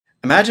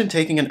Imagine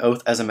taking an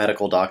oath as a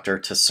medical doctor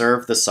to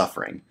serve the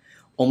suffering,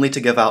 only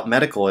to give out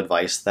medical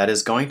advice that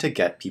is going to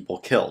get people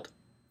killed.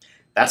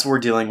 That's what we're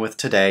dealing with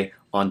today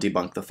on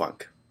Debunk the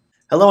Funk.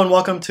 Hello and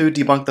welcome to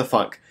Debunk the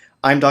Funk.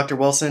 I'm Dr.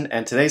 Wilson,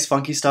 and today's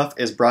funky stuff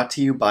is brought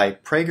to you by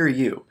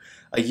PragerU,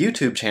 a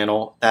YouTube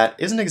channel that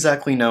isn't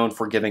exactly known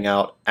for giving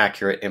out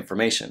accurate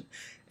information.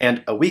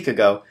 And a week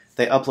ago,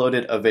 they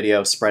uploaded a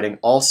video spreading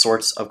all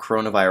sorts of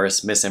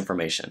coronavirus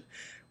misinformation,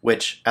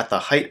 which at the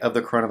height of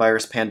the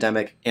coronavirus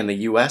pandemic in the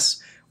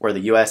US, where the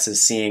US is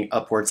seeing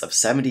upwards of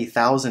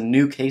 70,000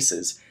 new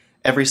cases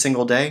every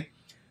single day,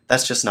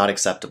 that's just not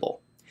acceptable.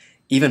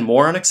 Even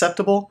more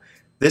unacceptable,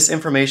 this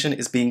information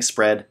is being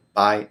spread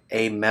by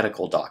a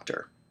medical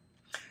doctor.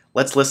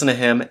 Let's listen to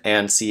him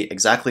and see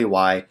exactly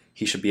why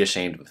he should be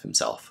ashamed of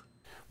himself.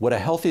 What a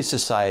healthy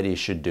society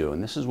should do,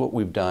 and this is what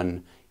we've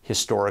done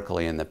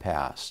historically in the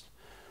past,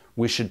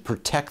 we should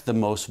protect the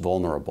most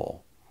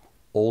vulnerable.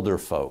 Older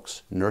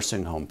folks,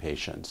 nursing home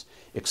patients,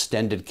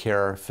 extended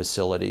care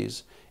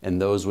facilities,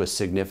 and those with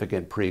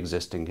significant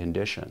pre-existing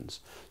conditions.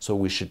 So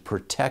we should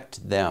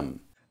protect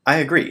them. I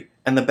agree,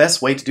 and the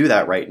best way to do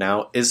that right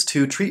now is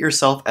to treat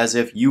yourself as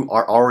if you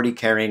are already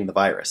carrying the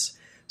virus.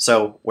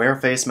 So wear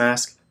a face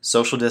mask,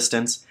 social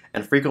distance,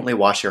 and frequently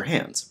wash your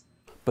hands.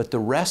 But the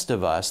rest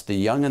of us, the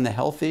young and the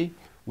healthy,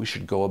 we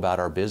should go about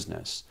our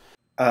business.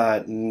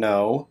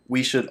 No,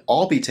 we should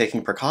all be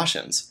taking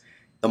precautions.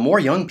 The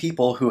more young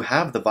people who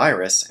have the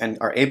virus and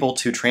are able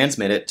to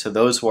transmit it to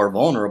those who are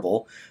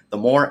vulnerable, the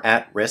more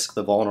at risk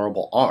the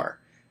vulnerable are.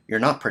 You're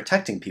not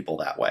protecting people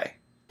that way.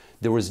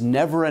 There was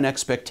never an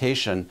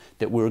expectation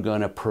that we were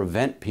going to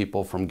prevent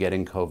people from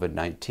getting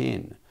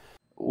COVID-19.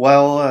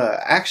 Well,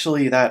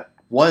 actually, that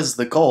was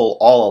the goal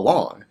all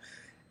along.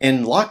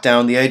 In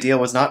lockdown, the idea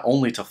was not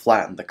only to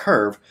flatten the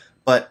curve,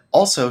 but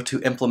also to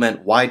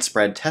implement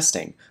widespread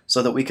testing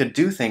so that we could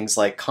do things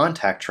like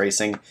contact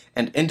tracing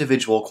and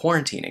individual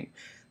quarantining.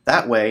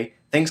 That way,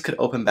 things could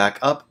open back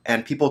up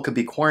and people could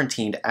be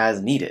quarantined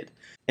as needed.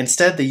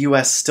 Instead, the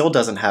US still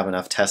doesn't have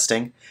enough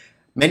testing.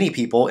 Many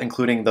people,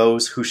 including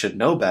those who should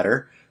know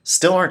better,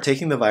 still aren't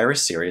taking the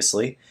virus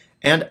seriously,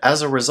 and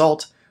as a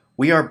result,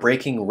 we are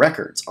breaking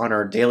records on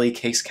our daily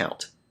case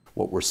count.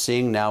 What we're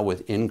seeing now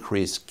with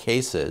increased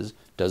cases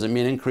doesn't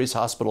mean increased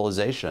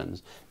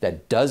hospitalizations.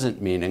 That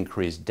doesn't mean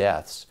increased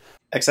deaths.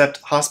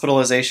 Except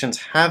hospitalizations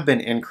have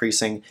been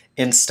increasing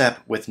in step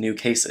with new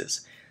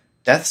cases.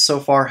 Deaths so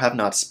far have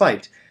not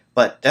spiked,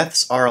 but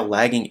deaths are a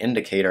lagging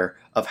indicator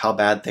of how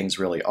bad things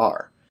really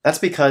are. That's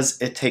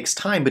because it takes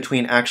time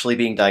between actually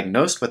being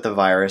diagnosed with the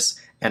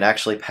virus and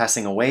actually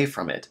passing away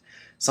from it.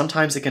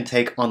 Sometimes it can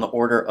take on the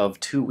order of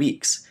 2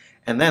 weeks,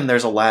 and then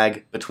there's a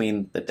lag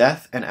between the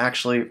death and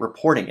actually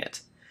reporting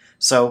it.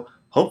 So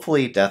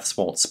hopefully deaths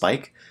won't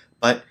spike,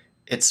 but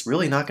it's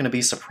really not going to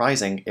be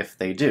surprising if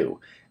they do.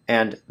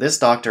 And this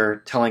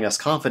doctor telling us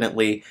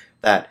confidently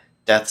that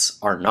deaths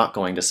are not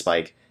going to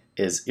spike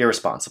is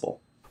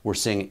irresponsible. We're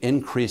seeing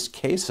increased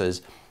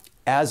cases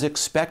as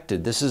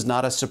expected. This is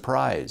not a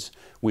surprise.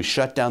 We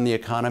shut down the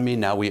economy,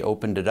 now we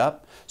opened it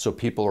up, so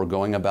people are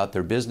going about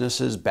their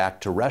businesses,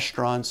 back to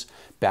restaurants,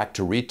 back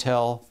to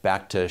retail,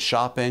 back to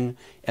shopping,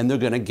 and they're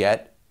going to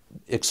get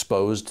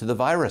exposed to the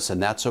virus,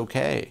 and that's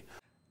okay.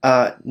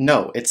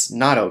 No, it's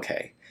not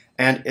okay.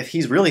 And if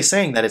he's really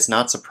saying that it's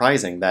not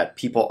surprising that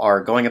people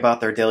are going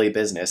about their daily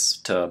business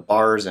to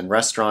bars and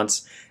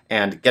restaurants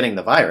and getting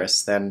the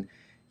virus, then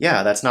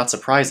yeah, that's not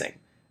surprising.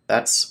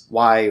 That's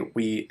why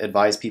we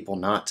advise people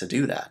not to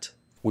do that.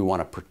 We want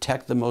to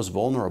protect the most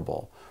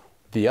vulnerable.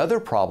 The other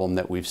problem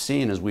that we've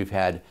seen is we've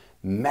had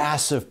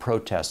massive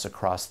protests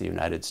across the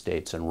United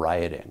States and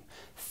rioting.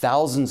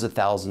 Thousands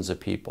of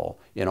people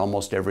in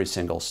almost every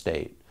single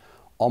state.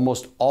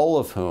 Almost all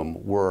of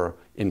whom were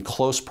in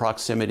close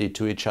proximity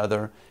to each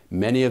other.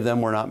 Many of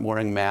them were not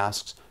wearing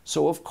masks.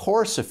 So of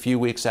course, a few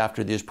weeks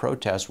after these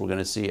protests, we're going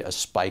to see a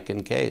spike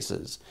in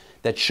cases.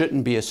 That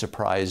shouldn't be a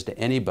surprise to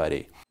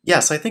anybody.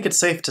 Yes, I think it's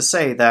safe to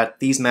say that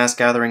these mass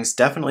gatherings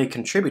definitely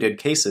contributed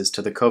cases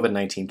to the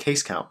COVID-19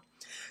 case count.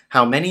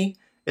 How many?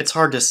 It's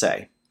hard to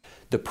say.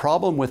 The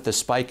problem with the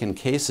spike in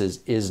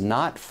cases is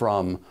not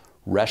from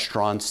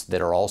restaurants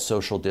that are all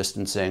social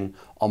distancing.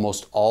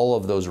 Almost all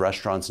of those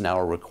restaurants now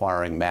are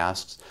requiring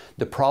masks.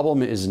 The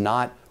problem is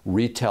not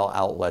retail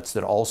outlets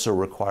that also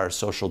require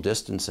social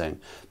distancing.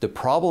 The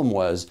problem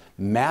was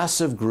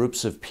massive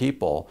groups of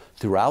people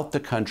throughout the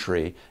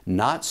country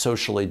not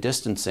socially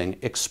distancing,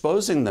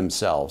 exposing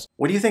themselves.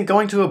 What do you think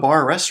going to a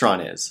bar or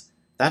restaurant is?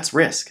 That's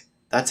risk.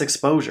 That's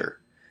exposure.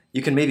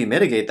 You can maybe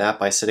mitigate that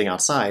by sitting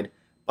outside,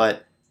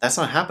 but that's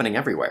not happening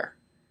everywhere.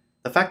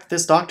 The fact that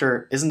this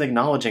doctor isn't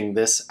acknowledging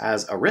this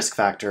as a risk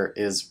factor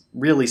is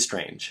really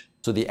strange.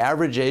 So the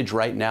average age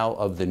right now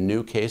of the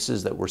new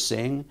cases that we're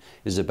seeing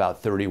is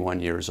about 31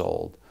 years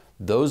old.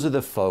 Those are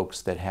the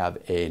folks that have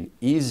an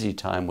easy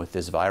time with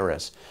this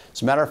virus.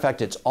 As a matter of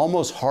fact, it's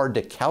almost hard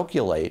to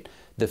calculate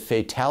the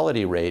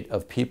fatality rate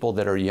of people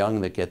that are young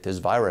that get this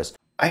virus.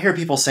 I hear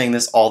people saying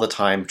this all the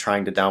time,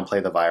 trying to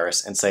downplay the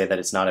virus and say that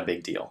it's not a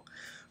big deal.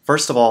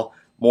 First of all,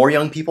 more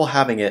young people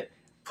having it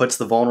puts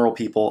the vulnerable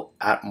people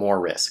at more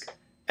risk.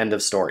 End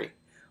of story.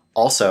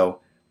 Also,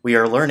 we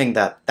are learning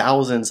that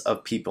thousands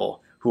of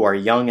people who are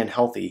young and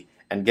healthy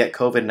and get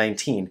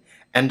COVID-19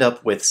 end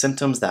up with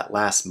symptoms that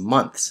last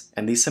months,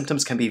 and these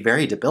symptoms can be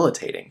very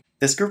debilitating.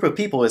 This group of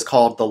people is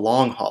called the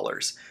long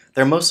haulers.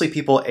 They're mostly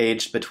people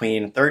aged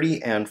between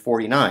 30 and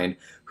 49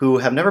 who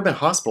have never been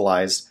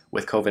hospitalized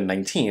with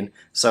COVID-19,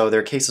 so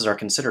their cases are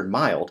considered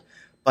mild,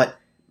 but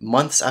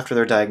months after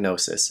their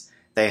diagnosis,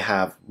 they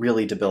have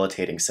really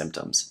debilitating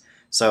symptoms.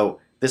 So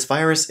this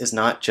virus is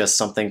not just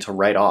something to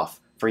write off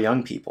for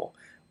young people.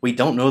 We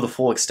don't know the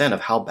full extent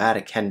of how bad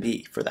it can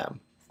be for them.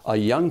 A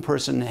young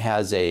person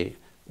has a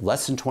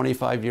less than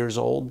 25 years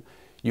old,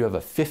 you have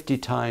a 50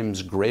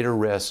 times greater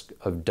risk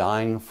of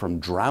dying from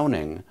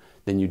drowning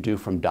than you do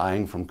from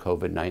dying from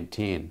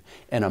COVID-19,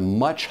 and a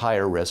much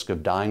higher risk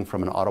of dying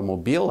from an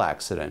automobile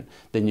accident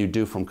than you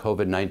do from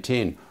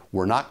COVID-19.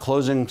 We're not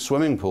closing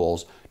swimming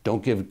pools.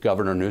 Don't give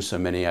Governor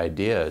Newsom any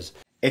ideas.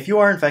 If you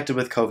are infected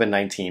with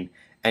COVID-19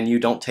 and you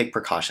don't take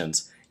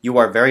precautions, you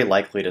are very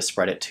likely to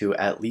spread it to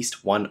at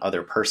least one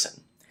other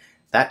person.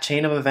 That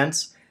chain of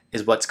events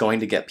is what's going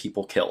to get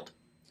people killed.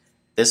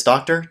 This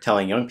doctor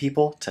telling young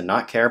people to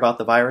not care about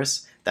the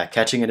virus, that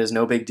catching it is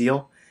no big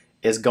deal,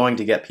 is going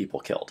to get people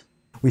killed.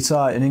 We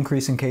saw an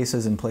increase in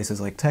cases in places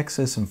like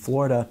Texas and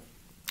Florida,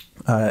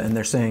 and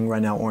they're saying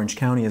right now Orange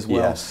County as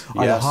well. Yes,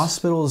 Are yes. the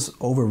hospitals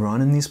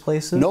overrun in these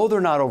places? No,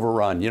 they're not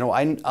overrun. You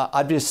know,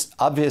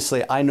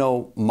 obviously I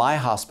know my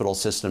hospital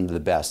system the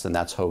best, and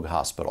that's Hoag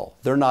Hospital.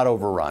 They're not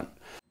overrun.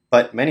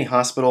 But many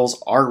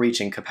hospitals are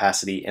reaching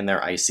capacity in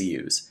their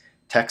ICUs.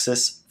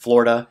 Texas,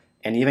 Florida,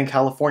 and even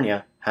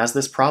California has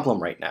this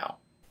problem right now.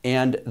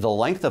 And the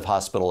length of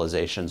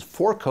hospitalizations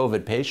for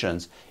COVID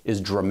patients is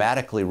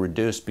dramatically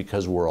reduced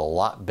because we're a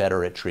lot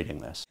better at treating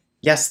this.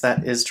 Yes,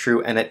 that is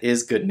true, and it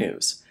is good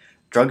news.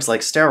 Drugs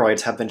like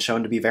steroids have been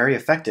shown to be very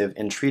effective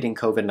in treating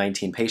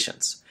COVID-19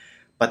 patients.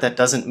 But that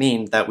doesn't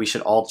mean that we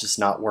should all just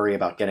not worry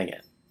about getting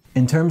it.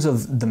 In terms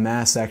of the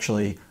masks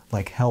actually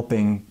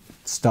helping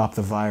stop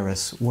the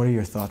virus, what are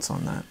your thoughts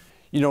on that?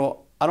 You know,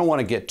 I don't want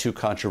to get too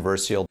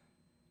controversial.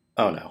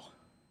 Oh no.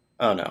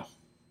 Oh no.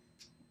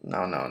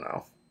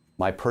 No.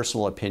 My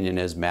personal opinion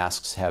is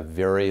masks have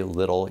very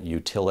little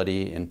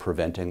utility in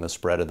preventing the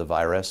spread of the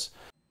virus.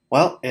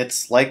 Well,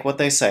 it's like what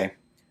they say.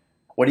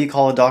 What do you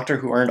call a doctor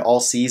who earned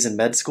all C's in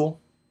med school?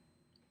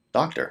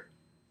 Doctor.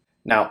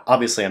 Now,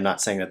 obviously I'm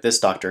not saying that this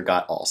doctor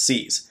got all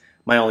C's.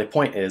 My only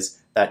point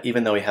is that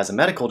even though he has a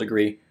medical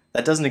degree,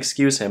 that doesn't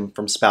excuse him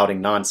from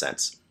spouting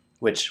nonsense,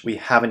 which we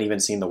haven't even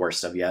seen the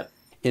worst of yet.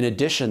 In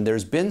addition,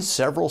 there's been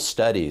several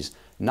studies,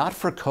 not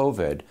for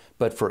COVID,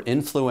 but for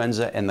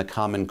influenza and the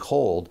common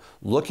cold,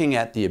 looking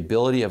at the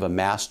ability of a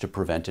mask to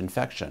prevent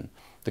infection.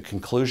 The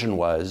conclusion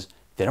was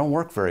they don't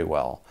work very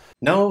well.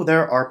 No,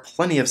 there are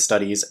plenty of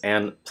studies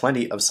and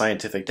plenty of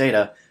scientific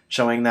data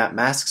showing that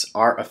masks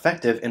are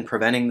effective in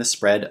preventing the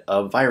spread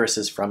of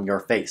viruses from your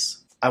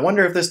face. I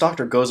wonder if this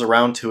doctor goes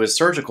around to his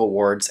surgical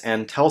wards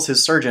and tells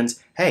his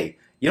surgeons, hey,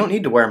 you don't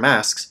need to wear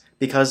masks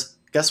because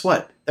guess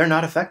what? They're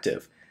not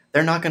effective.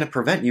 They're not going to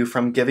prevent you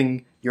from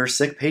giving your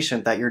sick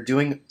patient that you're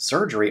doing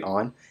surgery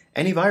on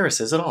any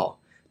viruses at all.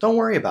 Don't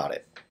worry about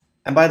it.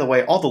 And by the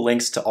way, all the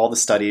links to all the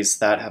studies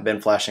that have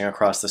been flashing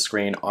across the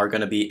screen are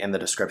going to be in the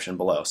description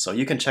below, so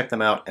you can check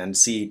them out and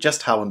see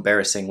just how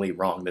embarrassingly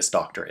wrong this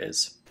doctor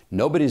is.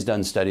 Nobody's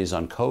done studies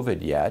on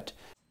COVID yet.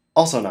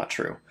 Also not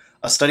true.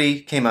 A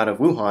study came out of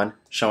Wuhan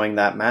showing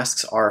that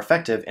masks are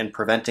effective in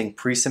preventing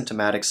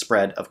pre-symptomatic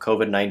spread of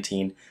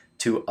COVID-19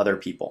 to other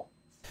people.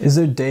 Is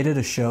there data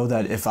to show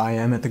that if I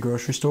am at the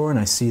grocery store and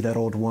I see that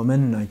old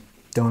woman and I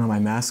don't have my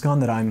mask on,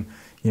 that I'm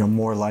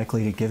more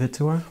likely to give it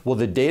to her? Well,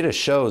 the data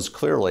shows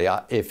clearly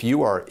if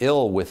you are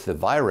ill with the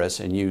virus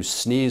and you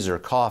sneeze or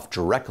cough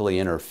directly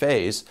in her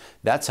face,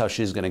 that's how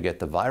she's going to get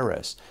the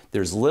virus.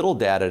 There's little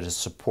data to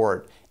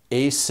support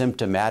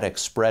asymptomatic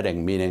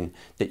spreading, meaning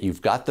that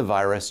you've got the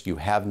virus, you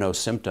have no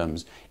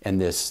symptoms,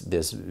 and this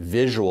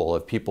visual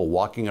of people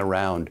walking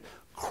around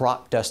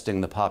crop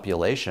dusting the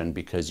population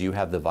because you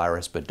have the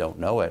virus but don't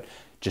know it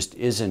just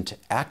isn't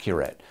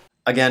accurate.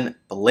 Again,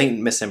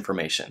 blatant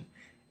misinformation.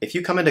 If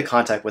you come into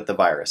contact with the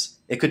virus,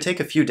 it could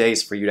take a few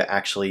days for you to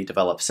actually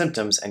develop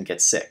symptoms and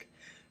get sick.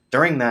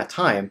 During that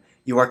time,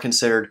 you are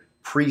considered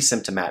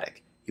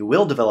pre-symptomatic. You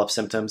will develop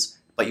symptoms,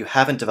 but you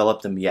haven't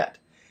developed them yet.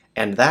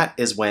 And that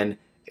is when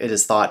it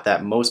is thought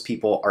that most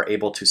people are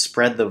able to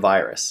spread the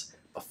virus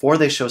before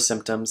they show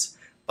symptoms,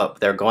 but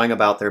they're going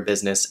about their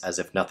business as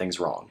if nothing's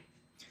wrong.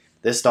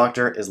 This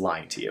doctor is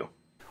lying to you.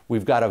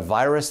 We've got a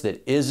virus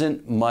that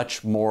isn't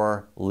much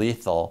more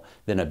lethal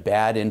than a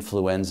bad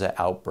influenza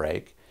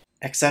outbreak.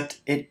 Except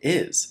it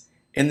is.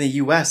 In the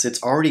US,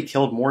 it's already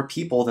killed more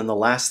people than the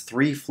last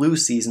 3 flu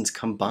seasons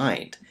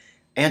combined.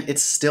 And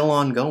it's still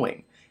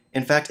ongoing.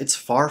 In fact, it's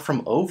far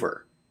from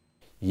over.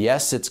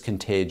 Yes, it's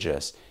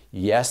contagious.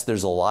 Yes,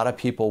 there's a lot of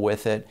people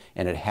with it,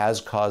 and it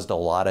has caused a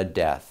lot of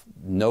death.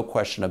 No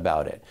question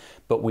about it.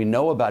 But we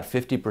know about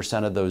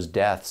 50% of those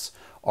deaths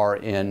are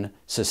in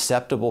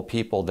susceptible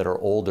people that are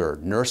older,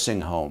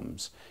 nursing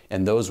homes,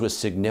 and those with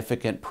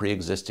significant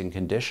pre-existing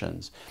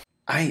conditions.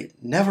 I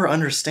never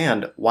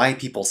understand why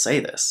people say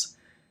this.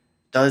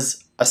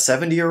 Does a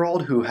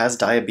 70-year-old who has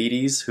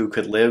diabetes, who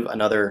could live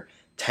another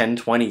 10,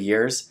 20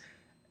 years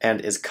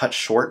and is cut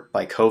short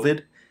by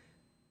COVID,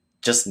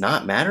 just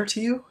not matter to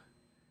you?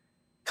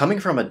 Coming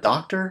from a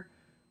doctor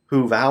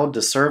who vowed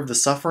to serve the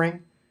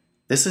suffering,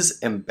 this is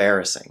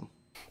embarrassing.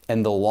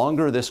 And the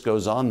longer this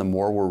goes on, the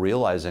more we're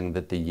realizing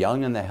that the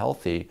young and the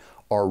healthy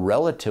are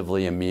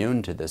relatively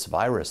immune to this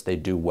virus. They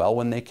do well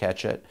when they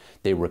catch it,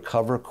 they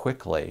recover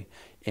quickly,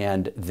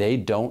 and they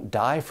don't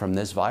die from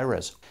this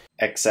virus.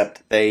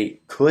 Except they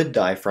could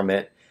die from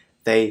it,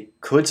 they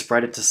could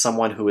spread it to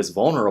someone who is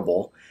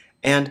vulnerable,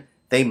 and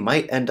they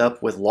might end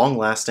up with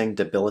long-lasting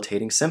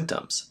debilitating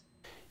symptoms.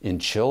 In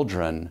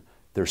children,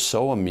 they're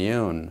so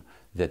immune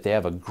that they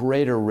have a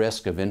greater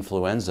risk of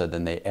influenza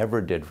than they ever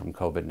did from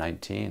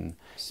COVID-19,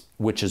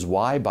 which is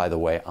why, by the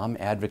way, I'm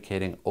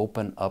advocating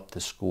open up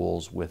the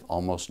schools with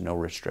almost no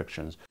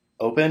restrictions.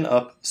 Open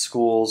up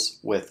schools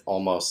with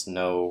almost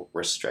no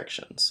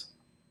restrictions.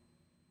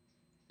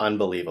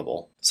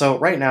 Unbelievable. So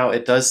right now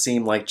it does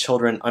seem like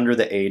children under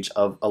the age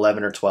of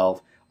 11 or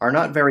 12 are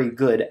not very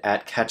good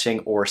at catching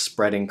or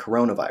spreading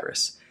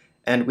coronavirus,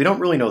 and we don't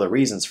really know the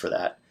reasons for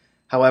that.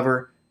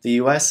 However, the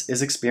US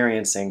is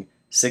experiencing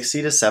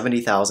 60 to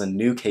 70,000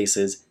 new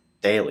cases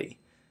daily,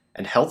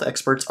 and health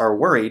experts are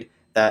worried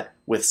that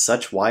with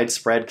such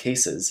widespread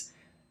cases,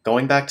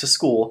 going back to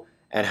school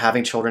and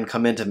having children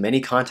come into many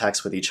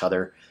contacts with each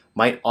other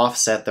might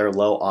offset their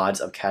low odds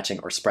of catching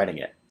or spreading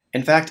it.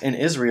 In fact, in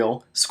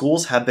Israel,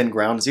 schools have been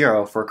ground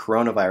zero for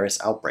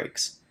coronavirus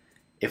outbreaks.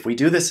 If we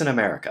do this in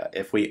America,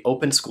 if we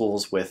open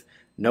schools with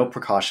no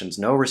precautions,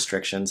 no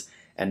restrictions,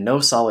 and no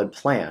solid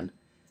plan,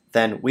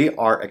 then we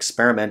are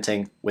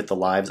experimenting with the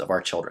lives of our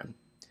children.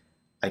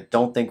 I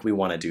don't think we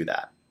want to do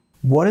that.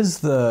 What is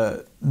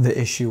the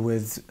issue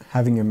with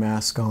having your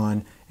mask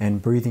on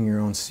and breathing your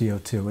own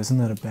CO2? Isn't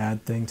that a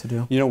bad thing to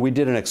do? You know, we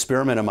did an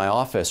experiment in my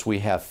office. We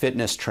have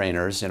fitness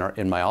trainers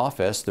in my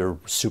office. They're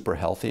super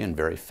healthy and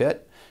very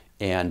fit.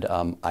 And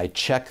I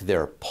check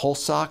their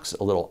pulse ox,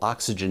 a little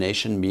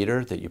oxygenation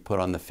meter that you put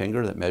on the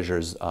finger that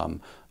measures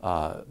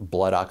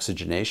blood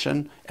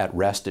oxygenation. At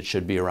rest, it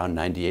should be around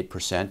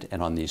 98%,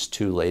 and on these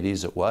two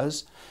ladies, it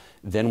was.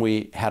 Then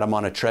we had them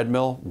on a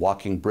treadmill,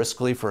 walking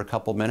briskly for a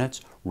couple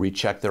minutes,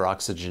 recheck their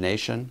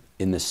oxygenation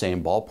in the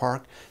same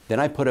ballpark. Then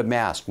I put a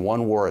mask.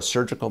 One wore a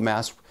surgical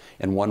mask,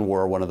 and one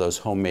wore one of those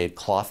homemade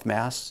cloth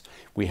masks.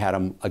 We had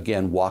them,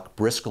 again, walk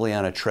briskly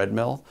on a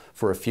treadmill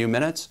for a few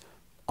minutes.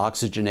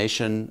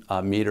 Oxygenation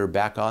meter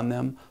back on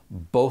them.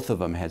 Both of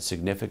them had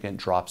significant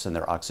drops in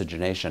their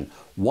oxygenation.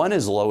 One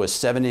as low as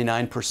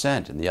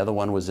 79%, and the other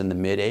one was in the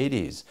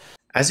mid-80s.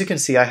 As you can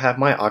see, I have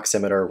my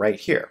oximeter right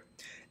here.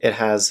 It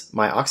has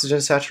my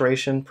oxygen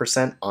saturation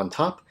percent on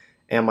top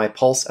and my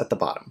pulse at the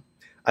bottom.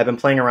 I've been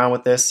playing around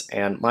with this,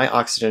 and my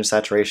oxygen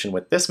saturation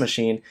with this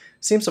machine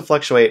seems to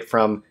fluctuate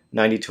from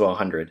 90 to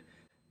 100.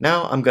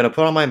 Now I'm going to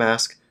put on my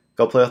mask,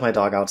 go play with my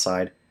dog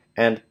outside,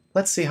 and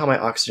let's see how my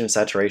oxygen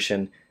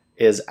saturation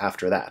is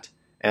after that.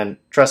 And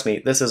trust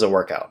me, this is a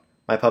workout.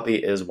 My puppy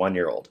is 1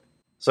 year old.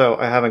 So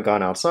I haven't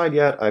gone outside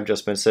yet. I've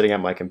just been sitting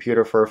at my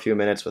computer for a few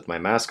minutes with my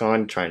mask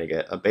on, trying to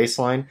get a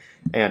baseline.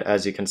 And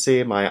as you can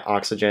see, my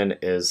oxygen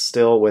is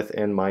still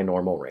within my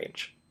normal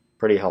range.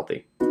 Pretty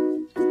healthy.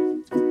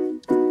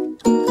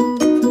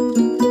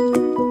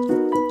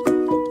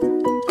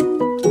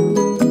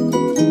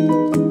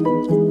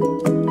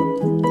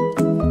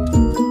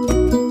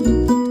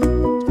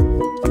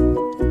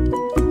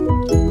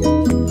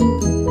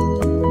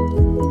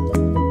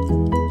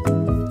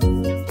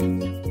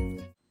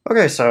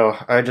 Okay, so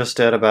I just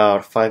did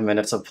about 5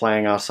 minutes of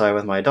playing outside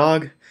with my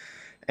dog,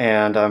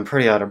 and I'm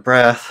pretty out of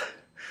breath.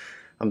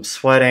 I'm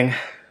sweating,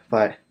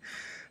 but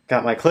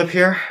got my clip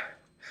here.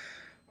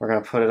 We're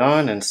gonna put it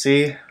on and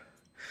see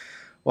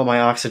what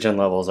my oxygen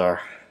levels are.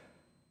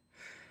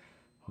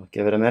 I'll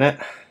give it a minute.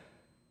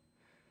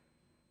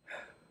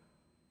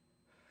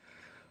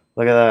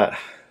 Look at that.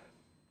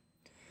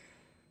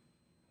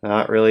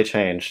 Not really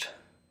changed.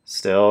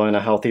 Still in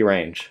a healthy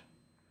range.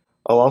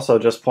 I'll also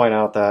just point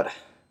out that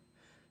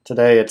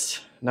today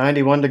it's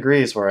 91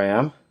 degrees where I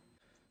am.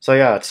 So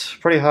yeah, it's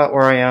pretty hot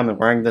where I am, and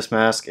wearing this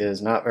mask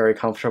is not very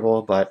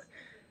comfortable, but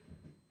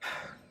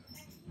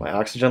my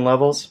oxygen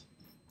levels,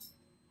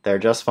 they're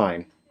just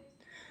fine.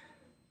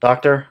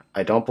 Doctor,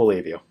 I don't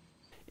believe you.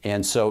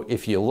 And so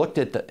if you looked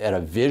at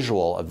a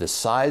visual of the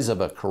size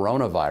of a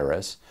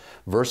coronavirus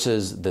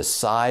versus the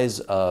size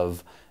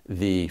of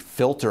the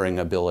filtering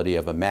ability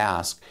of a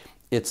mask,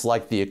 it's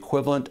like the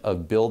equivalent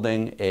of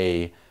building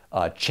a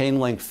chain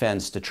link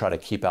fence to try to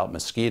keep out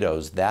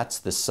mosquitoes. That's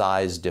the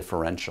size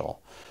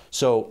differential.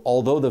 So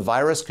although the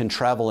virus can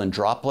travel in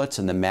droplets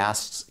and the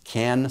masks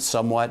can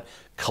somewhat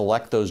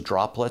collect those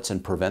droplets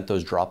and prevent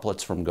those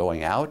droplets from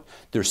going out,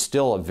 there's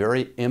still a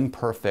very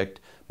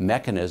imperfect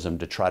mechanism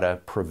to try to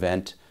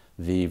prevent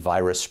the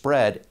virus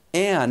spread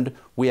And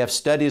we have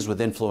studies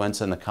with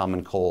influenza and the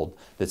common cold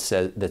that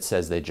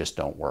says they just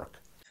don't work.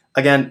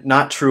 Again,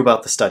 not true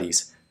about the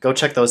studies. Go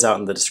check those out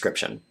in the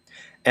description.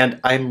 And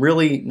I'm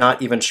really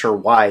not even sure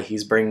why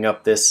he's bringing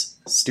up this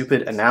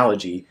stupid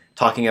analogy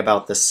talking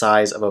about the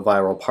size of a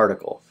viral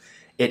particle.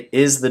 It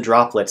is the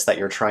droplets that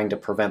you're trying to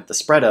prevent the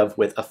spread of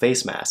with a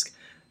face mask.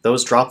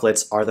 Those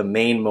droplets are the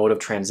main mode of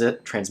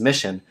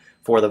transmission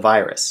for the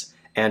virus,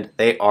 and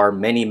they are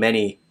many,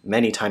 many,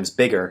 many times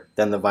bigger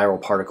than the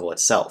viral particle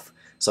itself.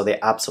 So they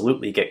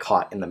absolutely get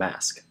caught in the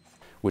mask.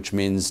 Which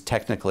means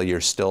technically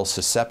you're still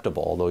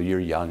susceptible, although you're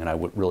young, and I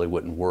really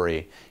wouldn't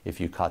worry if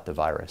you caught the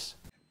virus.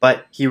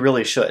 But he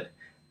really should.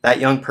 That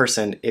young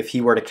person, if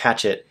he were to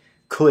catch it,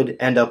 could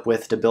end up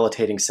with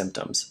debilitating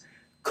symptoms,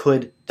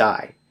 could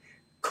die,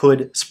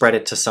 could spread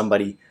it to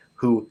somebody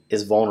who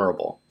is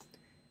vulnerable.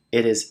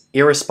 It is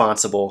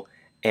irresponsible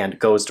and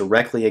goes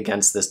directly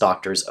against this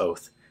doctor's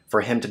oath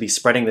for him to be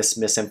spreading this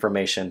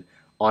misinformation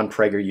on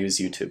PragerU's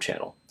YouTube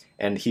channel,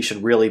 and he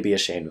should really be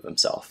ashamed of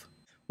himself.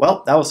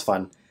 Well, that was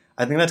fun.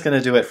 I think that's going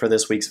to do it for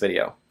this week's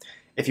video.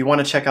 If you want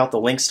to check out the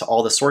links to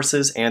all the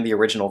sources and the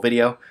original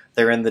video,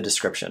 they're in the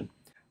description.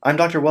 I'm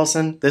Dr.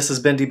 Wilson. This has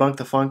been Debunk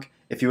the Funk.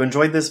 If you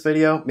enjoyed this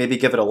video, maybe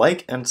give it a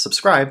like and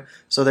subscribe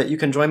so that you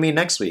can join me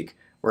next week,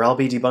 where I'll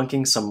be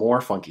debunking some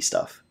more funky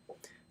stuff.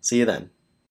 See you then.